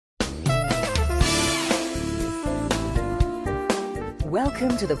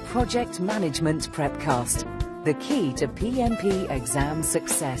Welcome to the Project Management Prepcast, the key to PMP exam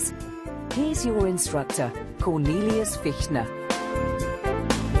success. Here's your instructor, Cornelius Fichtner.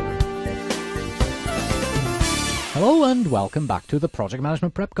 Hello and welcome back to the Project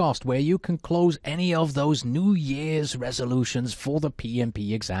Management Prepcast, where you can close any of those New Year's resolutions for the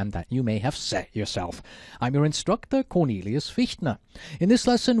PMP exam that you may have set yourself. I'm your instructor, Cornelius Fichtner. In this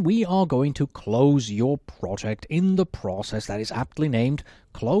lesson, we are going to close your project in the process that is aptly named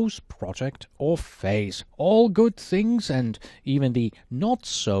Close Project or Phase. All good things and even the not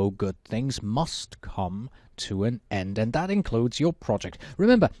so good things must come to an end, and that includes your project.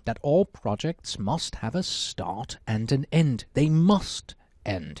 Remember that all projects must have a start and an end. They must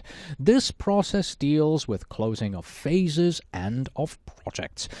end. This process deals with closing of phases and of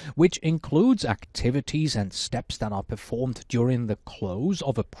projects, which includes activities and steps that are performed during the close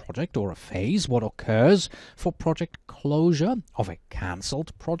of a project or a phase, what occurs for project closure of a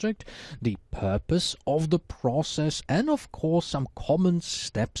cancelled project, the purpose of the process, and of course some common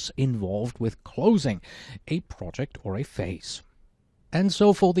steps involved with closing a project or a phase. And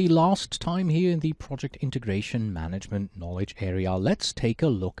so for the last time here in the Project Integration Management knowledge area, let's take a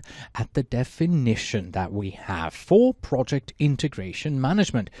look at the definition that we have for Project Integration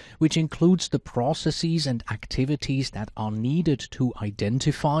Management, which includes the processes and activities that are needed to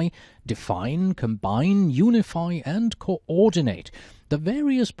identify, define, combine, unify, and coordinate the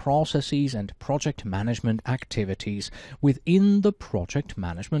various processes and project management activities within the project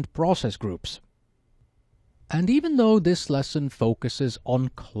management process groups. And even though this lesson focuses on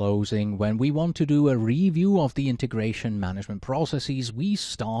closing, when we want to do a review of the integration management processes, we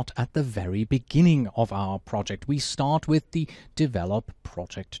start at the very beginning of our project. We start with the Develop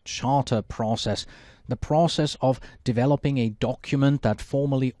Project Charter process, the process of developing a document that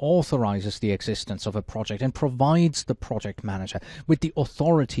formally authorizes the existence of a project and provides the project manager with the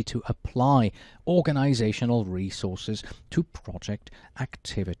authority to apply organizational resources to project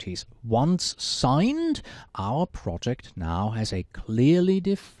activities. Once signed, our project now has a clearly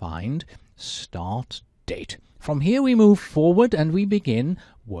defined start date. From here we move forward and we begin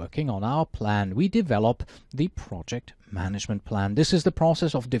working on our plan. We develop the project management plan. This is the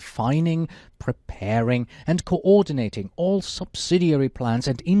process of defining, preparing, and coordinating all subsidiary plans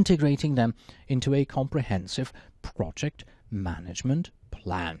and integrating them into a comprehensive project management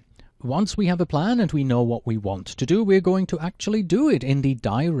plan. Once we have a plan and we know what we want to do, we're going to actually do it in the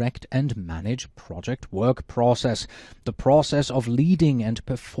direct and manage project work process, the process of leading and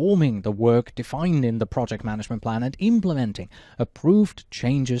performing the work defined in the project management plan and implementing approved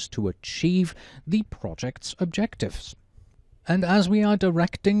changes to achieve the project's objectives. And as we are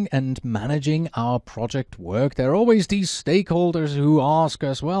directing and managing our project work, there are always these stakeholders who ask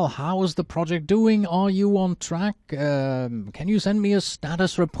us, well, how is the project doing? Are you on track? Can you send me a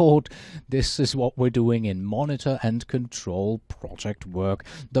status report? This is what we're doing in Monitor and Control project work,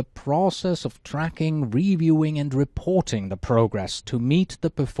 the process of tracking, reviewing, and reporting the progress to meet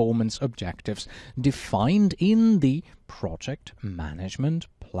the performance objectives defined in the project management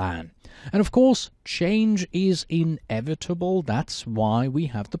plan. And of course, change is inevitable. That's why we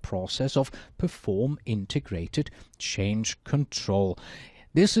have the process of Perform Integrated Change Control.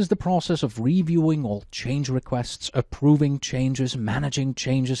 This is the process of reviewing all change requests, approving changes, managing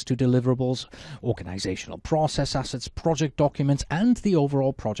changes to deliverables, organizational process assets, project documents, and the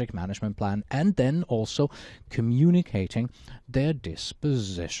overall project management plan, and then also communicating their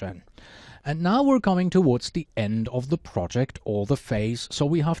disposition. And now we're coming towards the end of the project or the phase, so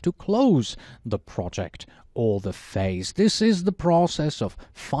we have to close the project or the phase. This is the process of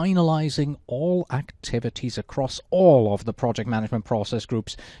finalizing all activities across all of the project management process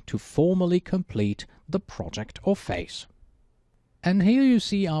groups to formally complete the project or phase. And here you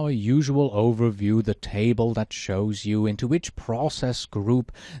see our usual overview, the table that shows you into which process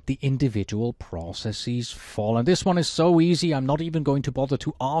group the individual processes fall. And this one is so easy, I'm not even going to bother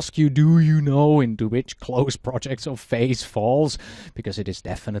to ask you, do you know into which close projects or phase falls? Because it is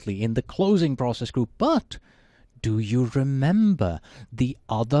definitely in the closing process group. But do you remember the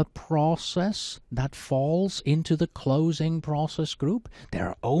other process that falls into the closing process group? There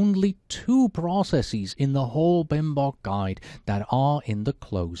are only 2 processes in the whole PMBOK guide that are in the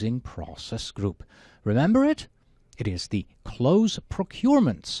closing process group. Remember it? It is the close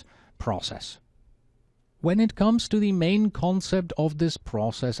procurements process. When it comes to the main concept of this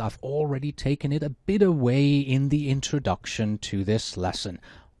process, I've already taken it a bit away in the introduction to this lesson.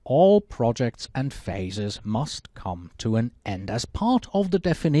 all projects and phases must come to an end. As part of the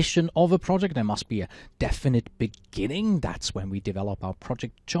definition of a project, there must be a definite beginning. That's when we develop our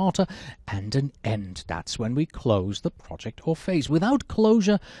project charter, and an end. That's when we close the project or phase. Without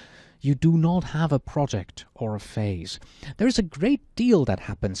closure, you do not have a project or a phase. There is a great deal that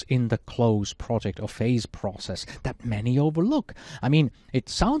happens in the close project or phase process that many overlook. I mean, it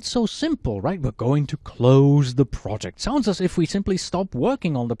sounds so simple, right? We're going to close the project. Sounds as if we simply stop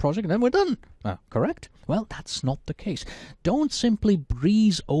working on the project and then we're done. Correct? Well, that's not the case. Don't simply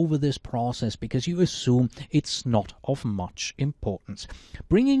breeze over this process because you assume it's not of much importance.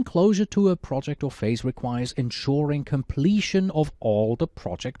 Bringing closure to a project or phase requires ensuring completion of all the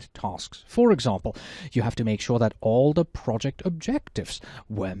project tasks. For example, you have to make sure that all the project objectives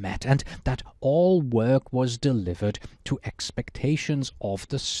were met and that all work was delivered to expectations of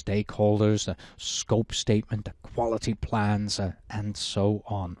the stakeholders, the scope statement, the quality plans, and so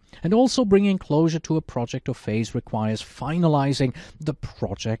on. And also bringing closure to a project or phase requires finalizing the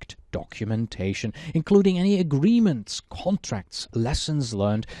project documentation, including any agreements, contracts, lessons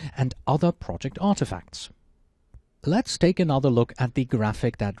learned, and other project artifacts. Let's take another look at the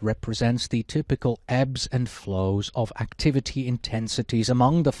graphic that represents the typical ebbs and flows of activity intensities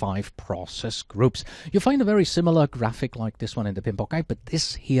among the 5 process groups. You'll find a very similar graphic like this one in the PMBOK, but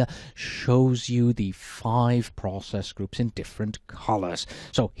this here shows you the 5 process groups in different colors.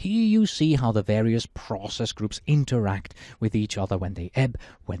 So here you see how the various process groups interact with each other when they ebb,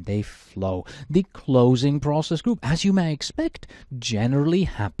 when they flow. The closing process group, as you may expect, generally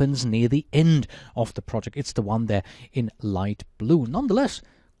happens near the end of the project. It's the one there in light blue. Nonetheless,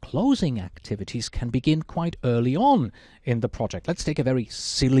 closing activities can begin quite early on in the project. Let's take a very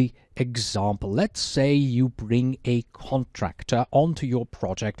silly example. Let's say you bring a contractor onto your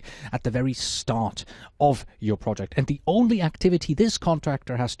project at the very start of your project, and the only activity this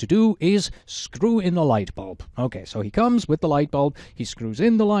contractor has to do is screw in the light bulb. Okay, so he comes with the light bulb, he screws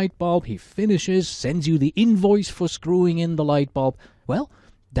in the light bulb, he finishes, sends you the invoice for screwing in the light bulb. Well,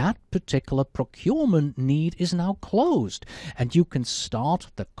 that particular procurement need is now closed, and you can start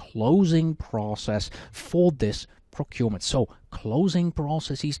the closing process for this procurement. So closing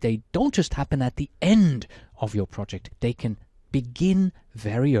processes, they don't just happen at the end of your project, they can begin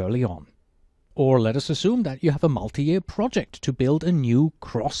very early on. Or let us assume that you have a multi-year project to build a new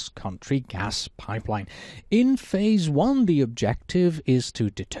cross-country gas pipeline. In phase 1, the objective is to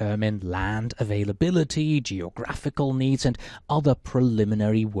determine land availability, geographical needs, and other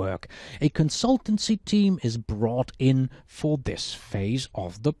preliminary work. A consultancy team is brought in for this phase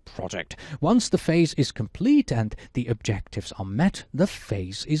of the project. Once the phase is complete and the objectives are met, the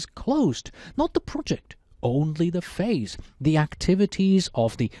phase is closed. Not the project, only the phase. The activities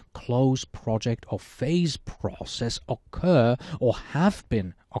of the close project or phase process occur or have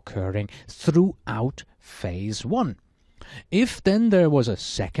been occurring throughout phase 1. If then there was a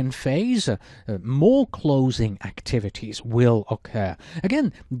second phase, more closing activities will occur.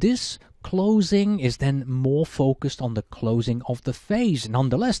 Again, this closing is then more focused on the closing of the phase.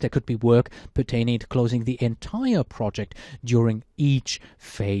 Nonetheless, there could be work pertaining to closing the entire project during each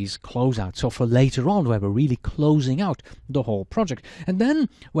phase closeout. So for later on, where we're really closing out the whole project. And then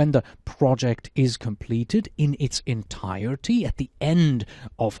when the project is completed in its entirety at the end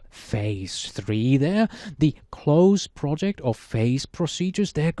of phase 3 there, the close project or phase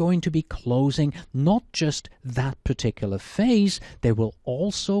procedures, they're going to be closing not just that particular phase, they will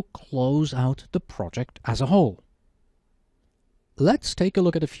also close out the project as a whole. Let's take a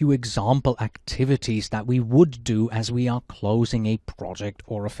look at a few example activities that we would do as we are closing a project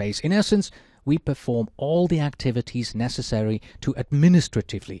or a phase. In essence, we perform all the activities necessary to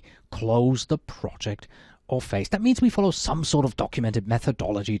administratively close the project or phase. That means we follow some sort of documented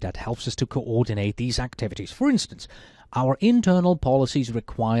methodology that helps us to coordinate these activities. For instance, our internal policies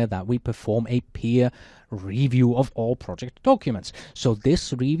require that we perform a peer review of all project documents. So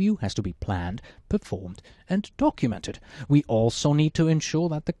this review has to be planned, performed, and documented. We also need to ensure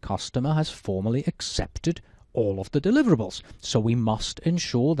that the customer has formally accepted all of the deliverables. So we must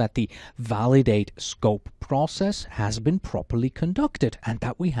ensure that the validate scope process has been properly conducted and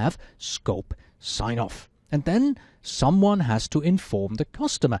that we have scope sign-off. And then someone has to inform the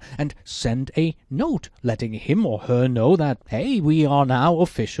customer and send a note letting him or her know that, hey, we are now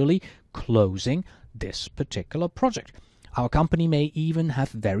officially closing this particular project. Our company may even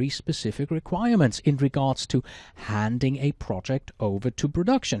have very specific requirements in regards to handing a project over to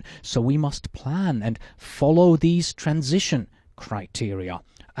production. So we must plan and follow these transition criteria.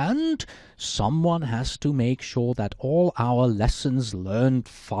 And someone has to make sure that all our lessons learned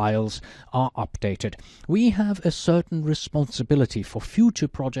files are updated. We have a certain responsibility for future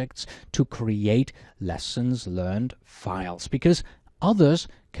projects to create lessons learned files, because others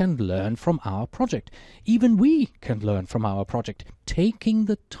can learn from our project. Even we can learn from our project. Taking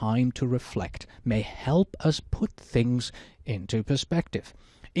the time to reflect may help us put things into perspective.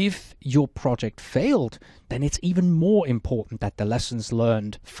 If your project failed, then it's even more important that the lessons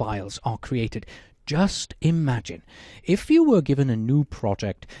learned files are created. Just imagine if you were given a new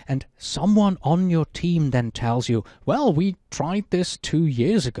project and someone on your team then tells you, well, we tried this 2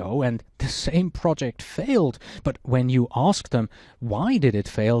 years ago and the same project failed. But when you ask them, why did it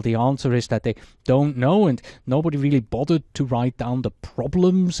fail? The answer is that they don't know, and nobody really bothered to write down the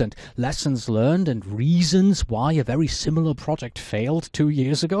problems and lessons learned and reasons why a very similar project failed 2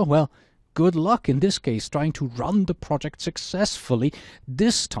 years ago. Well, good luck in this case trying to run the project successfully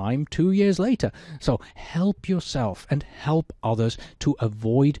this time 2 years later. So help yourself and help others to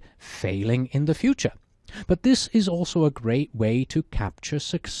avoid failing in the future. But this is also a great way to capture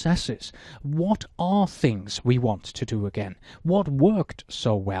successes. What are things we want to do again? What worked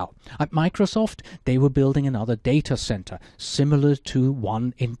so well? At Microsoft, they were building another data center, similar to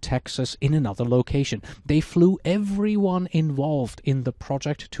one in Texas in another location. They flew everyone involved in the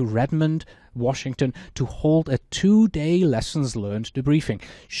project to Redmond, Washington, to hold a 2-day lessons learned debriefing.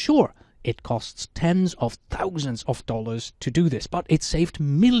 Sure, it costs tens of thousands of dollars to do this, but it saved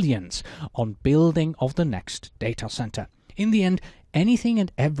millions on building of the next data center. In the end, anything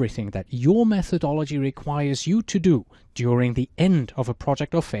and everything that your methodology requires you to do during the end of a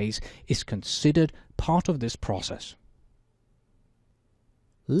project or phase is considered part of this process.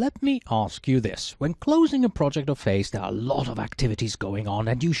 Let me ask you this. When closing a project or phase, there are a lot of activities going on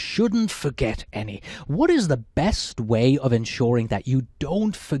and you shouldn't forget any. What is the best way of ensuring that you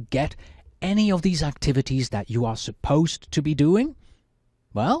don't forget any of these activities that you are supposed to be doing?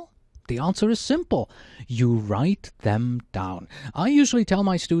 Well, the answer is simple. You write them down. I usually tell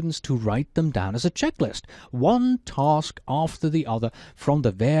my students to write them down as a checklist, one task after the other from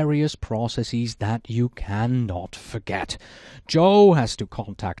the various processes that you cannot forget. Joe has to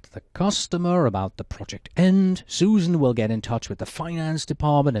contact the customer about the project end. Susan will get in touch with the finance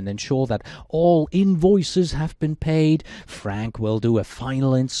department and ensure that all invoices have been paid. Frank will do a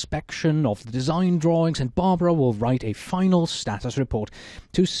final inspection of the design drawings, and Barbara will write a final status report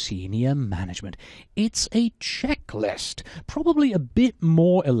to senior management. It's a checklist, probably a bit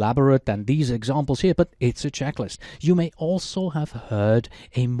more elaborate than these examples here, but it's a checklist. You may also have heard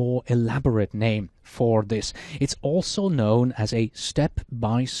a more elaborate name for this. It's also known as a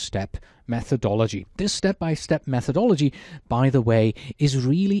step-by-step methodology. This step-by-step methodology, by the way, is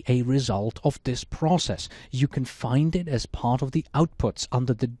really a result of this process. You can find it as part of the outputs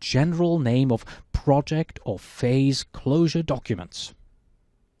under the general name of project or phase closure documents.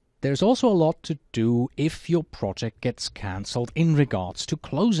 There's also a lot to do if your project gets cancelled in regards to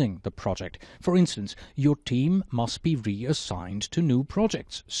closing the project. For instance, your team must be reassigned to new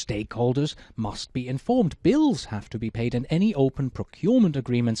projects. Stakeholders must be informed. Bills have to be paid, and any open procurement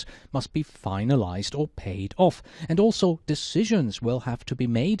agreements must be finalized or paid off. And also, decisions will have to be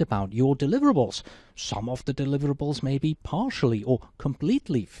made about your deliverables. Some of the deliverables may be partially or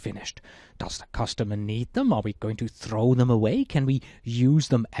completely finished. Does the customer need them? Are we going to throw them away? Can we use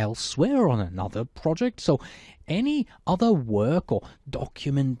them elsewhere on another project? So any other work or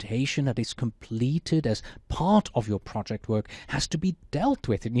documentation that is completed as part of your project work has to be dealt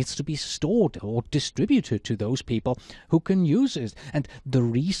with. It needs to be stored or distributed to those people who can use it. And the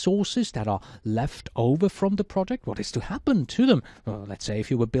resources that are left over from the project, what is to happen to them? Well, let's say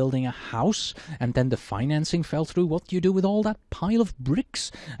if you were building a house and then the financing fell through, what do you do with all that pile of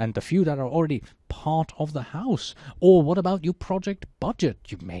bricks and the few that are already part of the house? Or what about your project budget?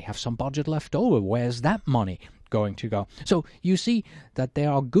 You may have some budget left over. Where's that money going to go? So you see that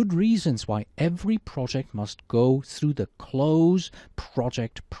there are good reasons why every project must go through the close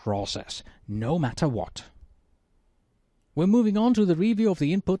project process, no matter what. We're moving on to the review of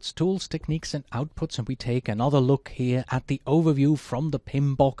the inputs, tools, techniques and outputs, and we take another look here at the overview from the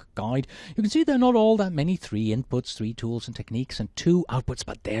PMBOK guide. You can see there are not all that many, 3 inputs, 3 tools and techniques and 2 outputs,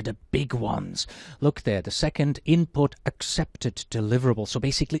 but they're the big ones. Look there, the second input, accepted deliverable. So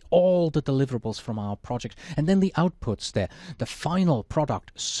basically all the deliverables from our project. And then the outputs there, the final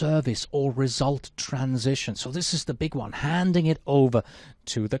product, service or result transition. So this is the big one, handing it over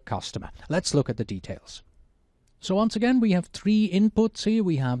to the customer. Let's look at the details. So once again, we have three inputs here.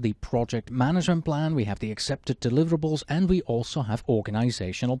 We have the project management plan, we have the accepted deliverables, and we also have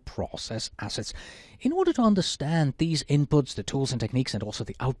organizational process assets. In order to understand these inputs, the tools and techniques, and also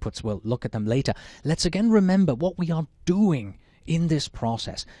the outputs, we'll look at them later, let's again remember what we are doing in this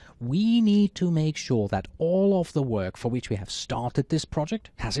process. We need to make sure that all of the work for which we have started this project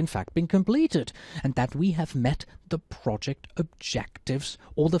has in fact been completed, and that we have met the project objectives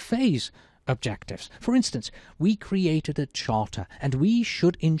or the phase objectives. For instance, we created a charter, and we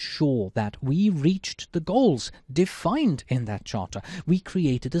should ensure that we reached the goals defined in that charter. We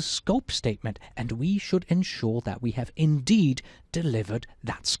created a scope statement, and we should ensure that we have indeed delivered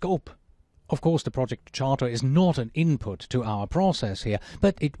that scope. Of course, the project charter is not an input to our process here,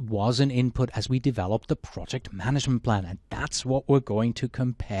 but it was an input as we developed the project management plan, and that's what we're going to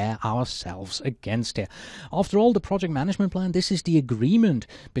compare ourselves against here. After all, the project management plan, this is the agreement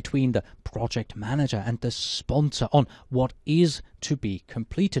between the project manager and the sponsor on what is to be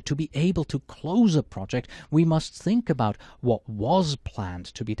completed. To be able to close a project, we must think about what was planned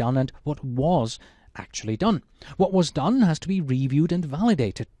to be done and what was actually done. What was done has to be reviewed and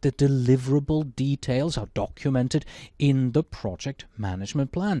validated. The deliverable details are documented in the project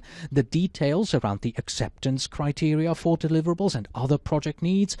management plan. The details around the acceptance criteria for deliverables and other project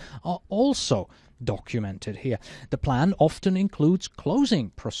needs are also documented here. The plan often includes closing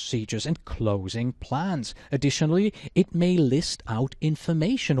procedures and closing plans. Additionally, it may list out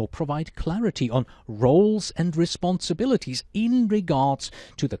information or provide clarity on roles and responsibilities in regards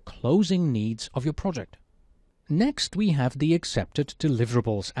to the closing needs of your project. Next, we have the accepted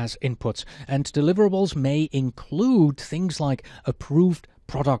deliverables as inputs, and deliverables may include things like approved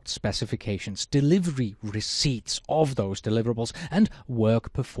product specifications, delivery receipts of those deliverables, and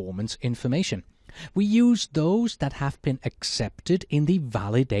work performance information. We use those that have been accepted in the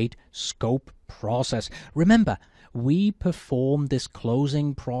validate scope process. Remember, we perform this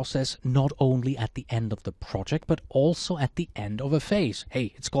closing process not only at the end of the project, but also at the end of a phase.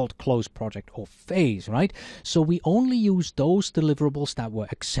 Hey, it's called close project or phase, right? So we only use those deliverables that were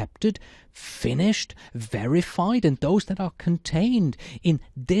accepted, finished, verified, and those that are contained in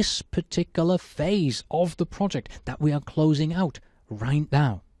this particular phase of the project that we are closing out right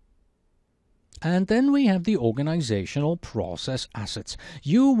now. And then we have the organizational process assets.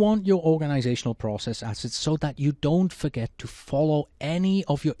 You want your organizational process assets so that you don't forget to follow any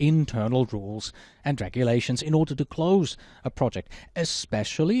of your internal rules and regulations in order to close a project,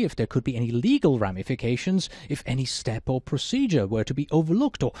 especially if there could be any legal ramifications if any step or procedure were to be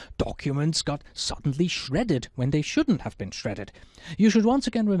overlooked or documents got suddenly shredded when they shouldn't have been shredded. You should once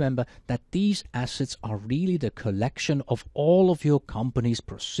again remember that these assets are really the collection of all of your company's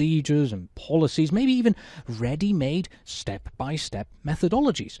procedures and policies, maybe even ready-made step-by-step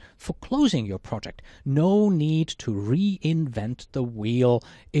methodologies for closing your project. No need to reinvent the wheel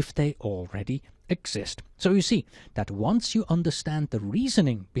if they already exist. So you see that once you understand the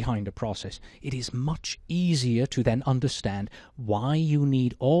reasoning behind a process, it is much easier to then understand why you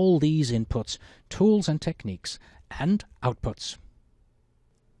need all these inputs, tools and techniques, and outputs.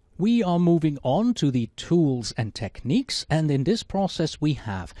 We are moving on to the tools and techniques, and in this process we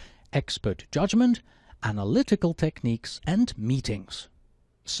have expert judgment, analytical techniques, and meetings.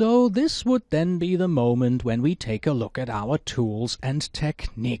 So this would then be the moment when we take a look at our tools and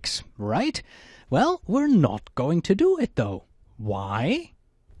techniques, right? Well, we're not going to do it though. Why?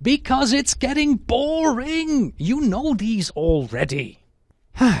 Because it's getting boring! You know these already.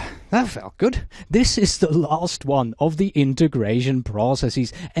 That felt good. This is the last one of the integration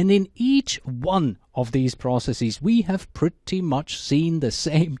processes, and in each one of these processes we have pretty much seen the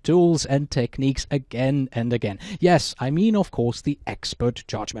same tools and techniques again and again. Yes, I mean of course the expert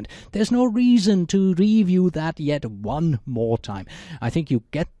judgment. There's no reason to review that yet one more time. I think you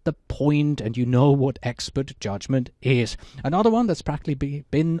get the point and you know what expert judgment is. Another one that's practically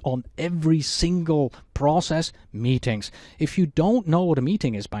been on every single process, meetings. If you don't know what a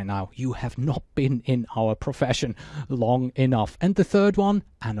meeting is by now, you have not been in our profession long enough. And the third one,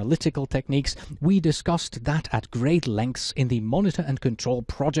 analytical techniques. We discussed that at great lengths in the monitor and control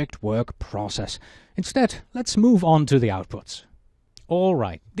project work process. Instead, let's move on to the outputs. All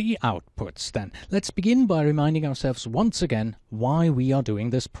right, the outputs then. Let's begin by reminding ourselves once again why we are doing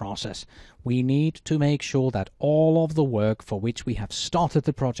this process. We need to make sure that all of the work for which we have started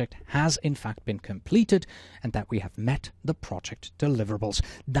the project has in fact been completed and that we have met the project deliverables.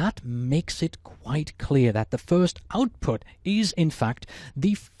 That makes it quite clear that the first output is in fact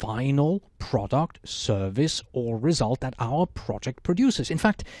the final product, service or result that our project produces. In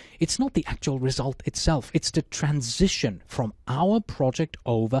fact, it's not the actual result itself, it's the transition from our project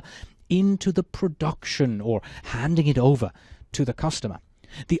over into the production or handing it over to the customer.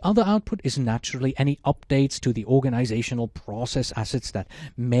 The other output is naturally any updates to the organizational process assets that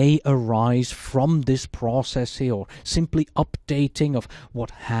may arise from this process here, or simply updating of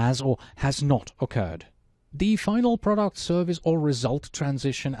what has or has not occurred. The final product, service or result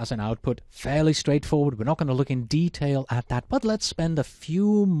transition as an output, fairly straightforward. We're not going to look in detail at that, but let's spend a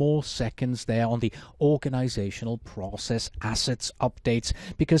few more seconds there on the organizational process assets updates,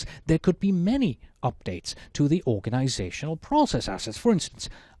 because there could be many updates to the organizational process assets. For instance,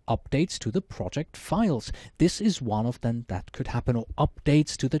 updates to the project files. This is one of them that could happen, or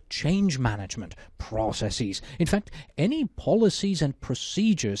updates to the change management processes. In fact, any policies and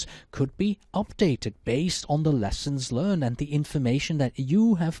procedures could be updated based on the lessons learned and the information that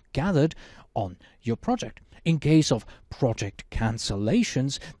you have gathered on your project. In case of project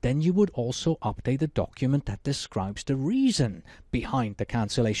cancellations, then you would also update the document that describes the reason behind the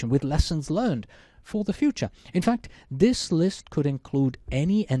cancellation with lessons learned for the future. In fact, this list could include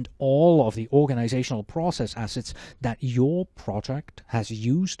any and all of the organizational process assets that your project has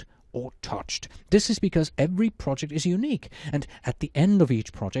used or touched. This is because every project is unique, and at the end of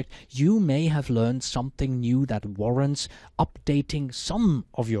each project you may have learned something new that warrants updating some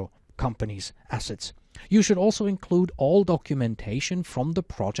of your company's assets. You should also include all documentation from the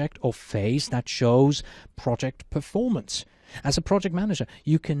project or phase that shows project performance. As a project manager,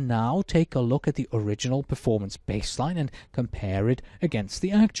 you can now take a look at the original performance baseline and compare it against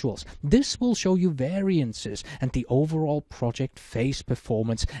the actuals. This will show you variances and the overall project phase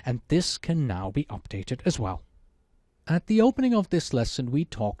performance, and this can now be updated as well. At the opening of this lesson, we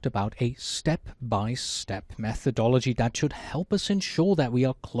talked about a step-by-step methodology that should help us ensure that we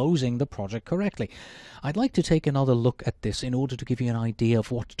are closing the project correctly. I'd like to take another look at this in order to give you an idea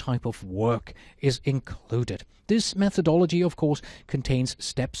of what type of work is included. This methodology, of course, contains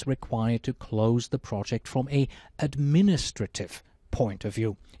steps required to close the project from an administrative point of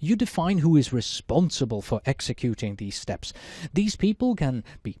view. You define who is responsible for executing these steps. These people can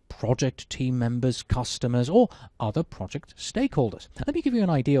be project team members, customers, or other project stakeholders. Let me give you an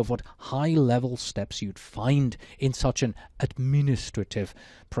idea of what high-level steps you'd find in such an administrative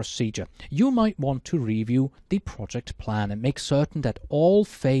procedure. You might want to review the project plan and make certain that all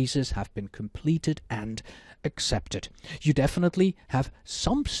phases have been completed and accepted. You definitely have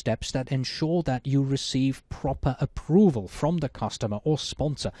some steps that ensure that you receive proper approval from the customer or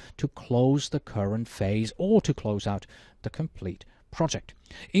sponsor to close the current phase or to close out the complete project.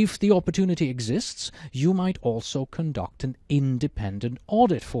 If the opportunity exists, you might also conduct an independent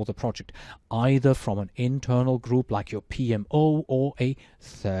audit for the project, either from an internal group like your PMO or a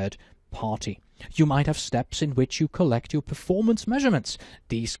third party. You might have steps in which you collect your performance measurements.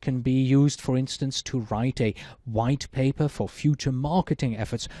 These can be used, for instance, to write a white paper for future marketing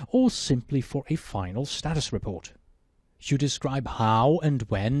efforts or simply for a final status report. You describe how and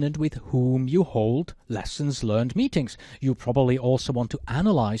when and with whom you hold lessons learned meetings. You probably also want to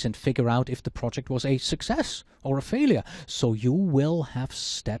analyze and figure out if the project was a success or a failure. So you will have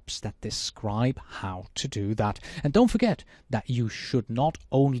steps that describe how to do that. And don't forget that you should not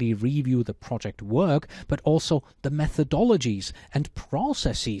only review the project work, but also the methodologies and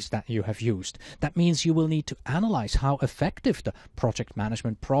processes that you have used. That means you will need to analyze how effective the project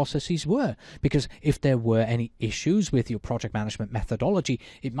management processes were, because if there were any issues with your project management methodology,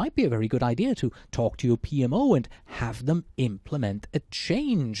 it might be a very good idea to talk to your PMO and have them implement a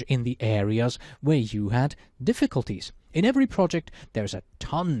change in the areas where you had difficulties. In every project, there's a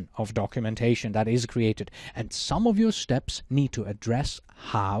ton of documentation that is created, and some of your steps need to address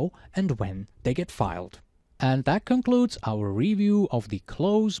how and when they get filed. And that concludes our review of the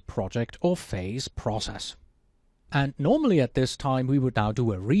close project or phase process. And normally at this time we would now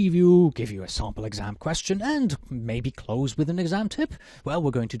do a review, give you a sample exam question, and maybe close with an exam tip. Well,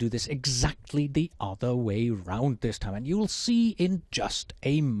 we're going to do this exactly the other way round this time, and you'll see in just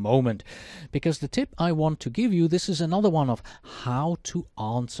a moment. Because the tip I want to give you, this is another one of how to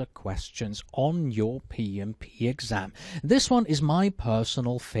answer questions on your PMP exam. This one is my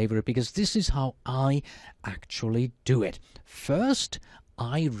personal favorite because this is how I actually do it. First,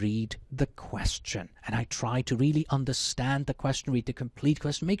 I read the question and I try to really understand the question, read the complete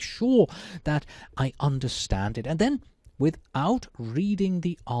question, make sure that I understand it. And then, without reading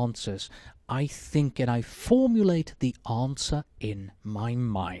the answers, I think and I formulate the answer in my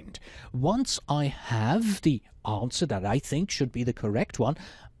mind. Once I have the answer that I think should be the correct one,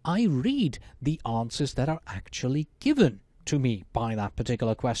 I read the answers that are actually given to me by that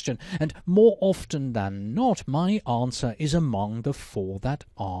particular question, and more often than not, my answer is among the 4 that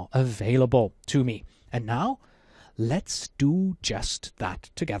are available to me. And now, let's do just that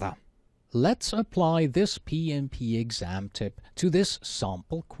together. let's apply this PMP exam tip to this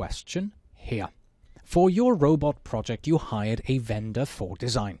sample question here. For your robot project, you hired a vendor for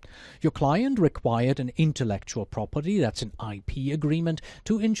design. Your client required an intellectual property, that's an IP agreement,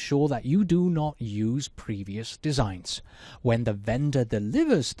 to ensure that you do not use previous designs. When the vendor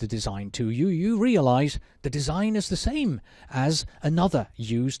delivers the design to you, you realize the design is the same as another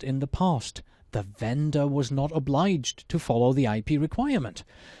used in the past. The vendor was not obliged to follow the IP requirement.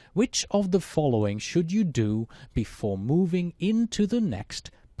 Which of the following should you do before moving into the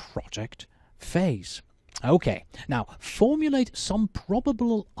next project phase? Okay, now formulate some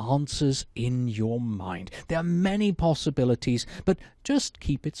probable answers in your mind. There are many possibilities, but just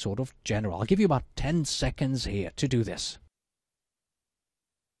keep it sort of general. I'll give you about 10 seconds here to do this.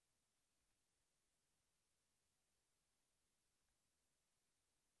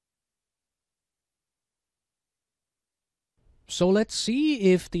 So let's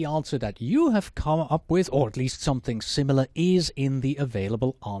see if the answer that you have come up with, or at least something similar, is in the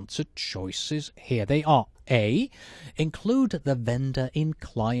available answer choices. Here they are. A. Include the vendor in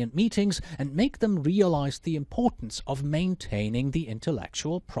client meetings and make them realize the importance of maintaining the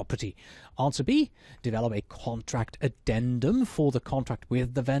intellectual property. Answer B. Develop a contract addendum for the contract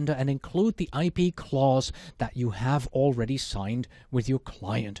with the vendor and include the IP clause that you have already signed with your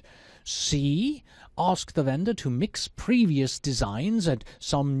client. C. Ask the vendor to mix previous designs and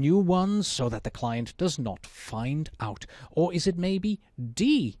some new ones so that the client does not find out. Or is it maybe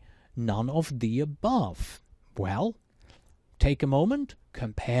D? None of the above? Well, take a moment,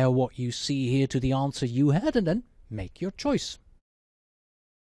 compare what you see here to the answer you had, and then make your choice.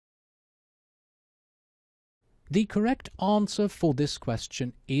 The correct answer for this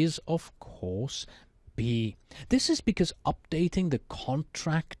question is, of course, B. This is because updating the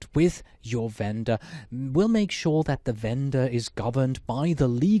contract with your vendor will make sure that the vendor is governed by the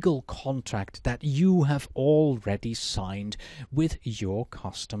legal contract that you have already signed with your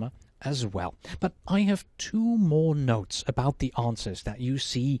customer as well. But I have two more notes about the answers that you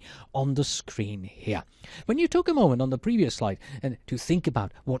see on the screen here. When you took a moment on the previous slide and to think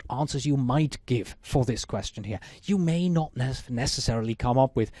about what answers you might give for this question here, you may not necessarily come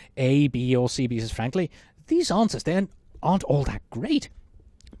up with A, B, or C, because frankly, these answers, they aren't all that great.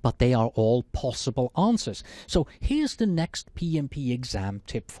 But they are all possible answers. So here's the next PMP exam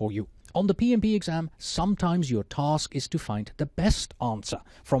tip for you. On the PMP exam, sometimes your task is to find the best answer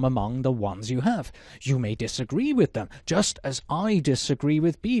from among the ones you have. You may disagree with them, just as I disagree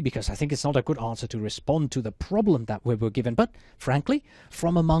with B, because I think it's not a good answer to respond to the problem that we were given. But frankly,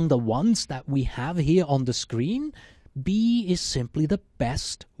 from among the ones that we have here on the screen, B is simply the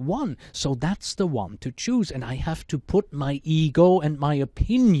best one. So that's the one to choose, and I have to put my ego and my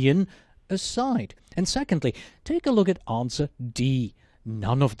opinion aside. And secondly, take a look at answer D.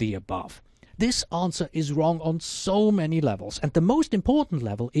 None of the above. This answer is wrong on so many levels, and the most important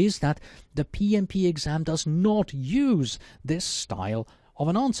level is that the PMP exam does not use this style of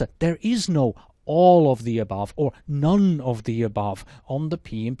an answer. There is no all of the above or none of the above on the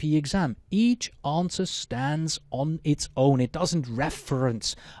PMP exam. Each answer stands on its own. It doesn't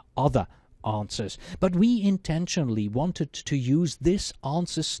reference other answers. But we intentionally wanted to use this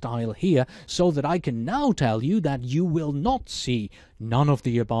answer style here so that I can now tell you that you will not see none of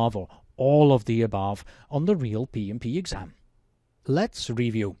the above or all of the above on the real PMP exam. Let's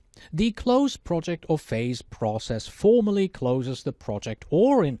review. The close project or phase process formally closes the project,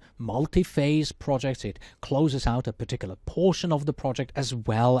 or in multi-phase projects it closes out a particular portion of the project as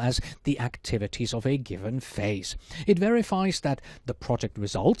well as the activities of a given phase. It verifies that the project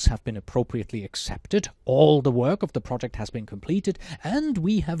results have been appropriately accepted, all the work of the project has been completed, and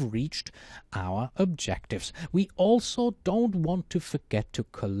we have reached our objectives. We also don't want to forget to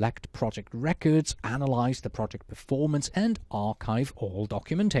collect project records, analyze the project performance, and archive all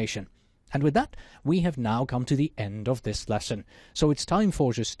documentation. And with that, we have now come to the end of this lesson. So it's time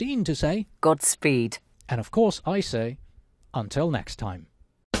for Justine to say Godspeed. And of course I say, until next time.